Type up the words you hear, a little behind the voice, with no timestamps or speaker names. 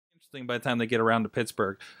interesting by the time they get around to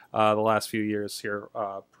Pittsburgh. The last few years here,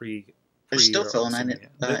 They're still filling an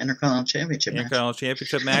Intercontinental Championship match. Intercontinental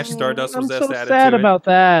Championship match. Stardust was I'm so added sad to it. about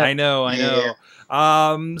that. I know.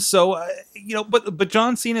 But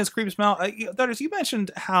John Cena's creeps me out. Daughters, you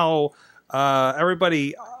mentioned how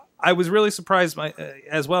everybody. I was really surprised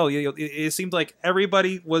as well. It seemed like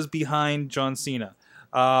everybody was behind John Cena.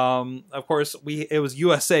 Of course, it was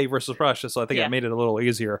USA versus Russia, so I think it made it a little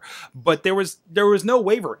easier. But there was no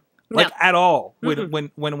wavering. At all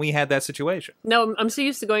when we had that situation. No, I'm so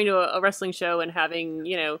used to going to a wrestling show and having,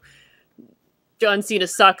 John Cena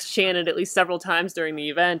sucks chanted at least several times during the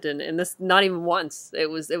event, and this not even once.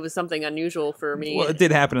 It was something unusual for me. Well, it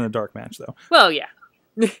did happen in a dark match though. Well, yeah.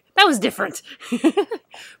 That was different.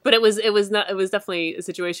 But it was definitely a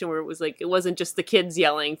situation where it was like it wasn't just the kids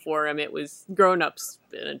yelling for him, it was grown-ups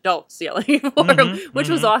and adults yelling for him, which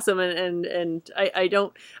was awesome, and I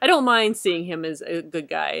don't mind seeing him as a good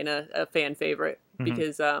guy and a fan favorite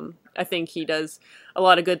because I think he does a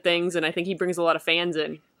lot of good things, and I think he brings a lot of fans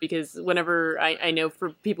in because whenever I know for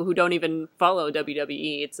people who don't even follow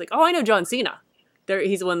WWE, it's like, oh, I know John Cena.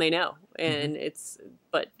 He's the one they know, and it's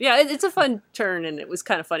a fun turn, and it was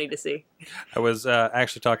kind of funny to see. I was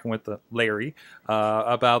actually talking with Larry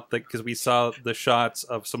about because we saw the shots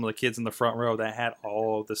of some of the kids in the front row that had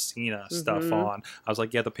all of the Cena stuff on. I was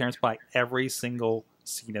like, yeah, the parents buy every single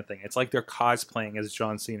Cena thing. It's like they're cosplaying as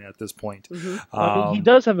John Cena at this point. He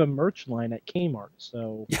does have a merch line at Kmart,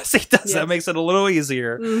 so yes, he does. Yes. That makes it a little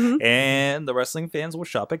easier, and the wrestling fans will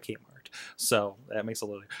shop at Kmart. So that makes it a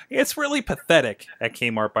little. It's really pathetic at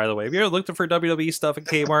Kmart, by the way. Have you ever looked for WWE stuff at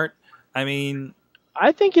Kmart? I mean,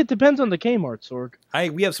 I think it depends on the Kmart, Sorg.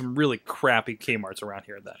 We have some really crappy Kmarts around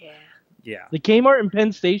here. Yeah. The Kmart in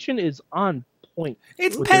Penn Station is on point.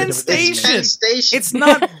 It's Penn Station. It's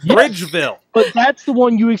not Bridgeville. But that's the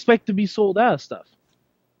one you expect to be sold out of stuff.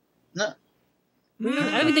 No.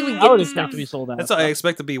 I don't think we I would get expect to be sold out. That's what I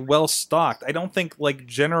expect to be well stocked. I don't think I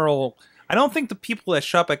don't think the people that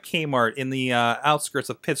shop at Kmart in the outskirts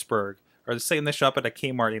of Pittsburgh are the same that shop at a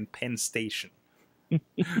Kmart in Penn Station. We'll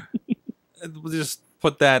just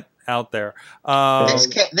put that out there.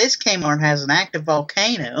 This Kmart has an active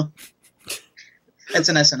volcano. That's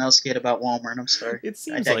an SNL skit about Walmart. I'm sorry. It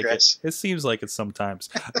seems like it. It seems like it sometimes.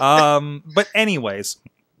 But anyways,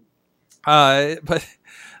 but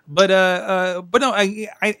no.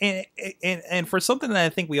 And for something that I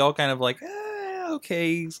think we all kind of like.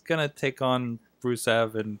 Okay, he's gonna take on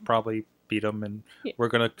Rusev and probably beat him, and we're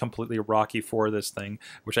gonna completely Rocky IV this thing.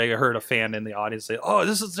 Which I heard a fan in the audience say, "Oh,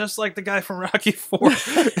 this is just like the guy from Rocky IV."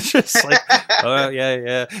 It's just like, oh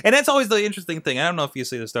yeah, and that's always the interesting thing. I don't know if you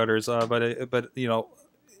see the starters, but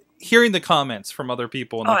hearing the comments from other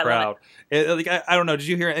people in the crowd, I don't know. Did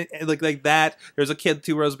you hear it? Like that? There's a kid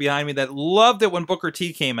 2 rows behind me that loved it when Booker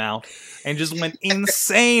T came out and just went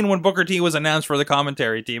insane when Booker T was announced for the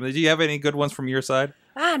commentary team. Did you have any good ones from your side?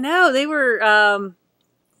 No, they were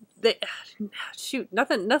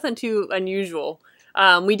nothing too unusual.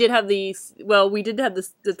 We did have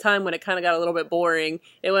the time when it kind of got a little bit boring.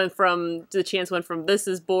 The chance went from this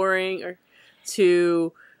is boring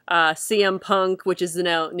to CM Punk, which is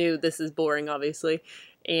now new. This is boring, obviously.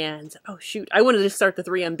 And I wanted to start the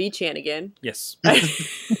 3MB chant again. Yes. I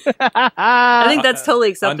think that's totally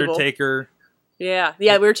acceptable. Undertaker. Yeah,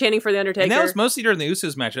 we were chanting for the Undertaker. And that was mostly during the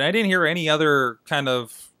Usos match, and I didn't hear any other kind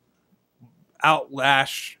of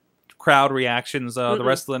outlash crowd reactions the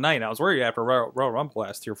rest of the night. I was worried after Royal Rumble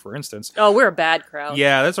last year, for instance. Oh, we're a bad crowd.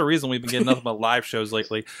 Yeah, that's a reason we've been getting nothing but live shows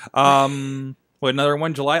lately. Another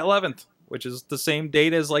one, July 11th. Which is the same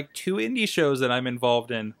date as like 2 indie shows that I'm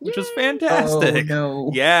involved in, which is fantastic. Oh,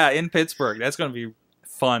 no. Yeah, in Pittsburgh. That's going to be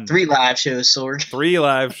fun. 3 live shows, Sorg. 3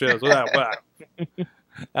 live shows. Wow.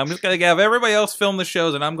 I'm just going to have everybody else film the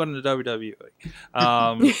shows, and I'm going to WWE.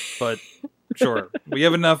 But sure, we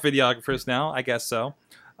have enough videographers now. I guess so.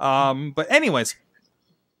 But anyways.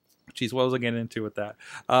 Jeez, what was I getting into with that?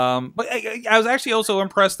 But I was actually also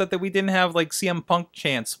impressed that we didn't have like CM Punk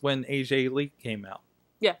chants when AJ Lee came out.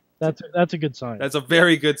 Yeah. That's a good sign. That's a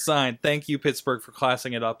very good sign. Thank you, Pittsburgh, for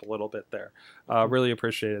classing it up a little bit there. Really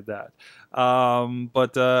appreciated that. I don't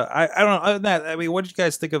know. Other than that, I mean, what did you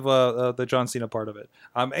guys think of the John Cena part of it?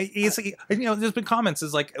 There's been comments.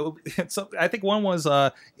 Is like, I think one was,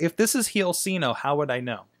 if this is heel Cena, how would I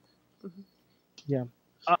know? Yeah.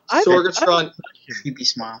 Sorgatron, creepy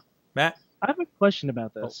smile. Matt, I have a question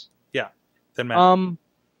about this. Yeah. Then Matt.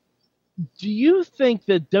 Do you think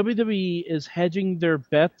that WWE is hedging their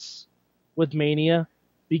bets with Mania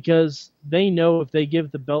because they know if they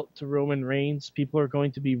give the belt to Roman Reigns, people are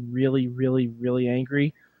going to be really, really, really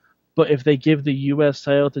angry? but if they give the U.S.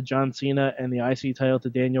 title to John Cena and the IC title to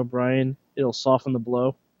Daniel Bryan, it'll soften the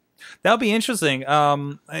blow. That'll be interesting.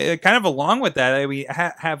 Kind of along with that, I mean,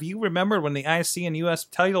 have you remembered when the IC and US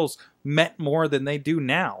titles meant more than they do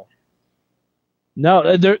now?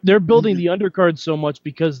 No, they're building the undercard so much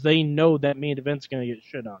because they know that main event's going to get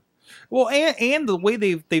shit on. Well, and the way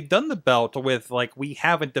they've done the belt with, like, we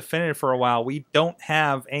haven't defended for a while. We don't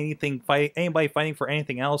have anybody fighting for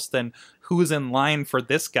anything else than who's in line for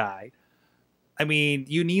this guy. I mean,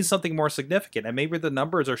 you need something more significant, and maybe the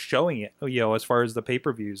numbers are showing it, as far as the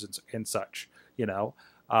pay-per-views and such,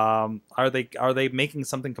 Are they making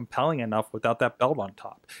something compelling enough without that belt on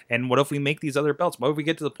top? And what if we make these other belts? What if we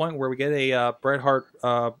get to the point where we get a Bret Hart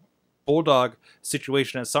Bulldog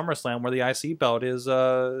situation at SummerSlam where the IC belt is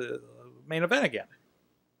main event again?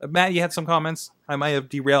 Matt, you had some comments? I might have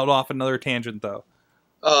derailed off another tangent, though.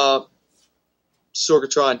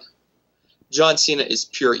 Sorgatron. John Cena is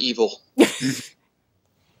pure evil.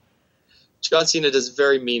 John Cena does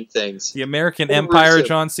very mean things. The American Empire, Rusev.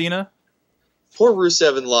 John Cena? Poor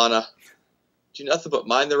Rusev and Lana. Do nothing but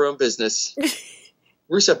mind their own business.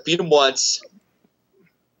 Rusev beat him once.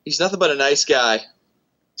 He's nothing but a nice guy.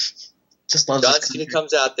 Just loves John Cena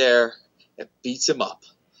comes out there and beats him up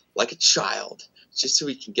like a child just so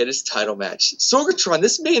he can get his title match. Sorgatron,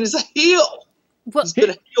 this man is a heel. Well, he's been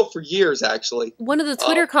a heel for years, actually. One of the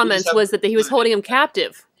Twitter comments was that he was holding him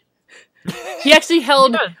captive. He actually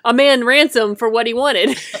held a man ransom for what he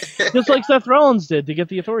wanted. Just like Seth Rollins did to get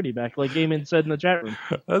the authority back, like Gaiman said in the chat room.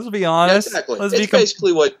 Let's be honest. Yeah, exactly. It's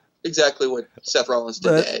basically exactly what Seth Rollins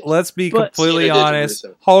did. Let's be completely honest.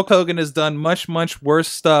 Hulk Hogan has done much, much worse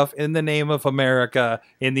stuff in the name of America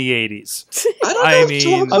in the 80s. I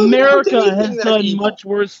mean, America has done much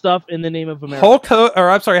worse stuff in the name of America.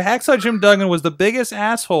 Hacksaw Jim Duggan was the biggest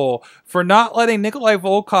asshole for not letting Nikolai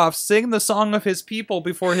Volkov sing the song of his people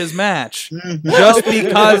before his match, just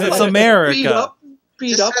because it's America.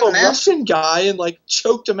 Beat up a Russian guy and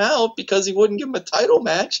choked him out because he wouldn't give him a title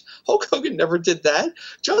match. Hulk Hogan never did that.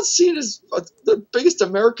 John Cena is the biggest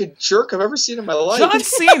American jerk I've ever seen in my life. John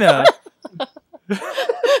Cena.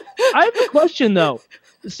 I have a question though.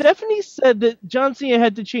 Stephanie said that John Cena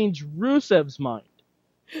had to change Rusev's mind.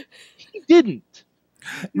 He didn't.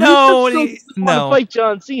 No, Rusev still want to fight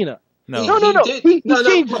John Cena. No, He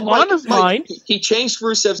changed Lana's mind. He changed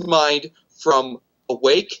Rusev's mind from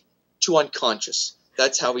awake to unconscious.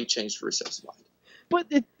 That's how he changed Rusev's mind. But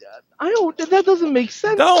that doesn't make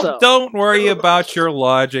sense. Don't worry about your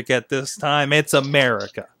logic at this time. It's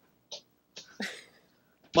America.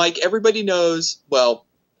 Mike, everybody knows,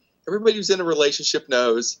 everybody who's in a relationship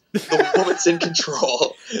knows the woman's in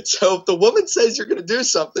control. So if the woman says you're going to do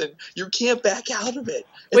something, you can't back out of it.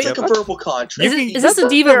 It's like a verbal contract. Is this a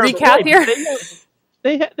Diva recap here?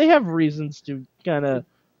 They have reasons to kind of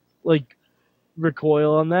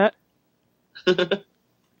recoil on that.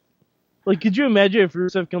 Could you imagine if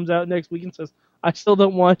Rusev comes out next week and says, I still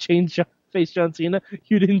don't want to face John Cena?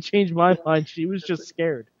 You didn't change my mind. She was just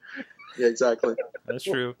scared. Yeah, exactly. That's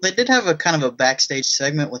true. They did have a kind of a backstage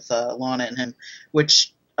segment with Lana and him,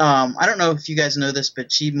 which I don't know if you guys know this,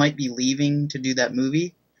 but she might be leaving to do that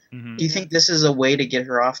movie. Mm-hmm. Do you think this is a way to get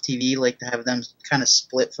her off TV, to have them kind of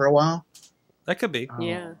split for a while? That could be.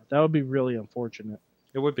 Yeah. That would be really unfortunate.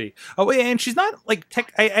 It would be. Oh, and she's not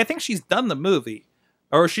I think she's done the movie,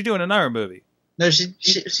 or is she doing another movie? No,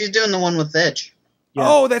 she's doing the one with Edge. Yeah.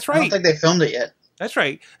 Oh, that's right. I don't think they filmed it yet. That's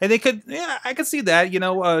right, and they could. Yeah, I could see that.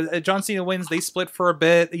 John Cena wins. They split for a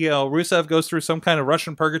bit. Rusev goes through some kind of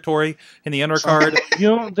Russian purgatory in the undercard. You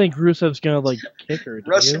don't think Rusev's gonna kick her?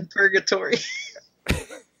 Russian purgatory.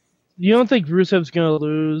 You don't think Rusev's gonna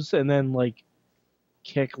lose and then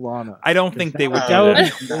kick Lana? I don't think they would do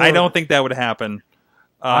that. I don't think that would happen.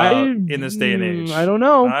 In this day and age, I don't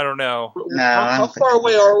know. No, how far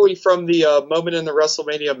away are we from the moment in the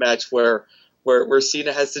WrestleMania match where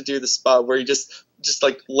Cena has to do the spot where he just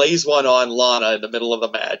lays one on Lana in the middle of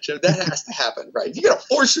the match? That has to happen, right? You gotta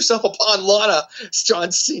force yourself upon Lana,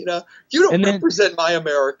 John Cena. You don't represent my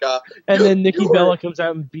America. And then Nikki Bella comes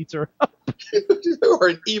out and beats her up. You are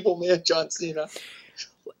an evil man, John Cena.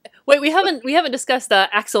 Wait, we haven't discussed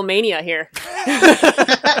Axelmania here.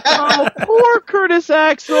 Oh, poor Curtis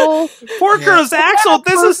Axel. Curtis Axel.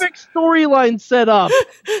 This is perfect storyline set up.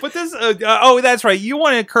 But this. That's right. You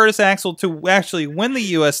wanted Curtis Axel to actually win the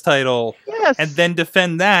U.S. title, and then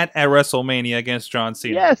defend that at WrestleMania against John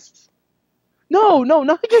Cena. Yes. No,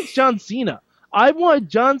 not against John Cena. I want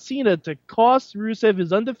John Cena to cost Rusev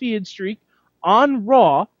his undefeated streak on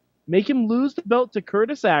Raw, make him lose the belt to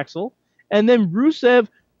Curtis Axel, and then Rusev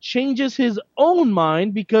changes his own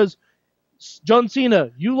mind because John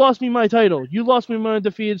Cena, you lost me my title. You lost me my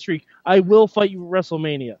undefeated streak. I will fight you at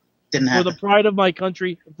WrestleMania. Didn't For happen. the pride of my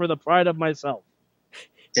country, and for the pride of myself.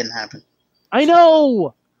 Didn't happen. I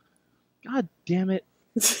know! God damn it.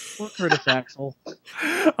 Poor Curtis Axel.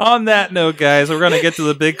 On that note, guys, we're going to get to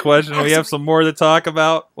the big question. We have some more to talk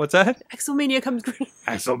about. What's that? Axelmania comes.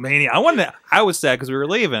 Axelmania. I was sad because we were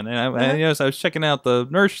leaving, and so I was checking out the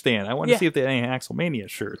merch stand. I wanted to see if they had any Axelmania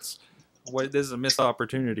shirts. This is a missed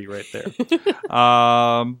opportunity right there.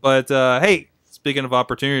 But hey, speaking of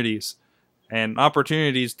opportunities, and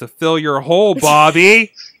opportunities to fill your hole,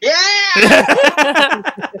 Bobby. Yeah!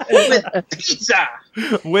 With pizza!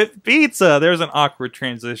 With pizza. There's an awkward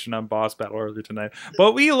transition on Boss Battle earlier tonight.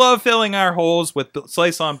 But we love filling our holes with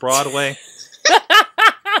Slice on Broadway.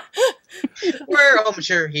 We're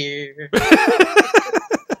amateur here.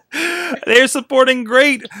 They're supporting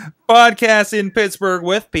great podcasts in Pittsburgh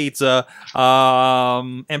with pizza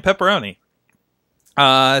and pepperoni.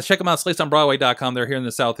 Check them out, sliceonbroadway.com. They're here in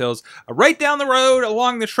the South Hills, right down the road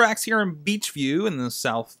along the tracks here in Beachview in the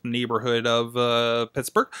south neighborhood of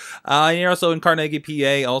Pittsburgh. You're also in Carnegie,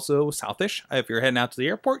 PA, also southish. If you're heading out to the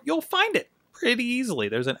airport, you'll find it pretty easily.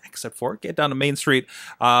 There's an exit for it. Get down to Main Street.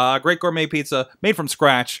 Great gourmet pizza made from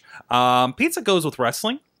scratch. Pizza goes with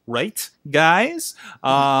wrestling, right, guys?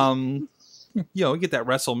 You get that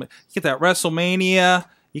WrestleMania.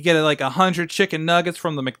 You get like 100 chicken nuggets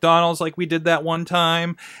from the McDonald's like we did that one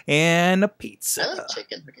time. And a pizza. I like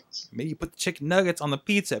chicken nuggets. Maybe you put the chicken nuggets on the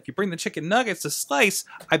pizza. If you bring the chicken nuggets to Slice,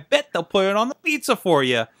 I bet they'll put it on the pizza for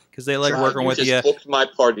you. Because they like working with you. Just booked my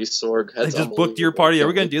party, Sorg. I just booked your party. Are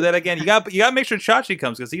we going to do that again? You got to make sure Chachi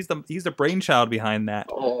comes because he's the brainchild behind that.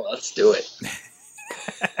 Oh, let's do it.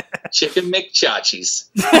 Chicken McChachis.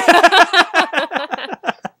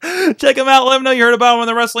 Check them out. Let them know you heard about them on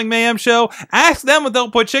the Wrestling Mayhem Show. Ask them if they'll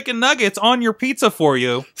put chicken nuggets on your pizza for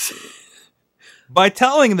you by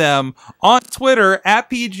telling them on Twitter at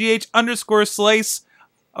PGH_Slice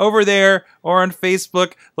over there or on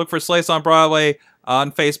Facebook. Look for Slice on Broadway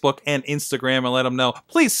on Facebook and Instagram and let them know.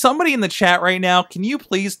 Please, somebody in the chat right now, can you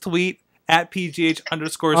please tweet at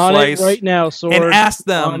PGH_Slice right now, Sword. And ask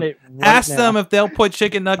them if they'll put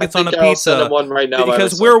chicken nuggets on a pizza. Send them one right now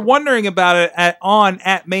because we're wondering about it at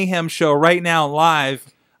Mayhem Show right now live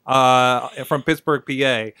from Pittsburgh,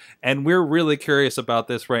 PA, and we're really curious about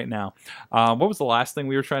this right now. What was the last thing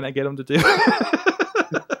we were trying to get them to do?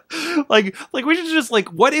 like we should just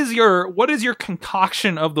what is your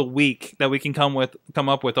concoction of the week that we can come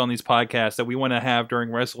up with on these podcasts that we want to have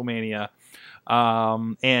during WrestleMania?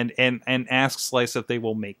 And ask Slice if they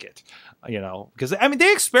will make it, because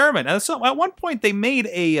they experiment. And so at one point they made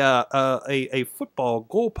a football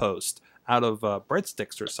goalpost out of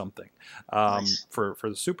breadsticks or something nice. for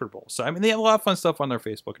the Super Bowl. So they have a lot of fun stuff on their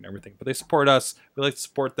Facebook and everything. But they support us. We like to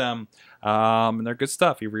support them, and they're good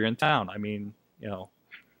stuff. If you're in town,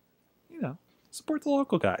 support the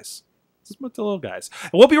local guys. Support the little guys.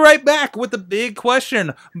 And we'll be right back with the big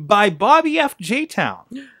question by Bobby F. J. Town.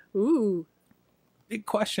 Ooh. Big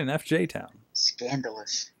question, FJ Town.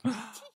 Scandalous.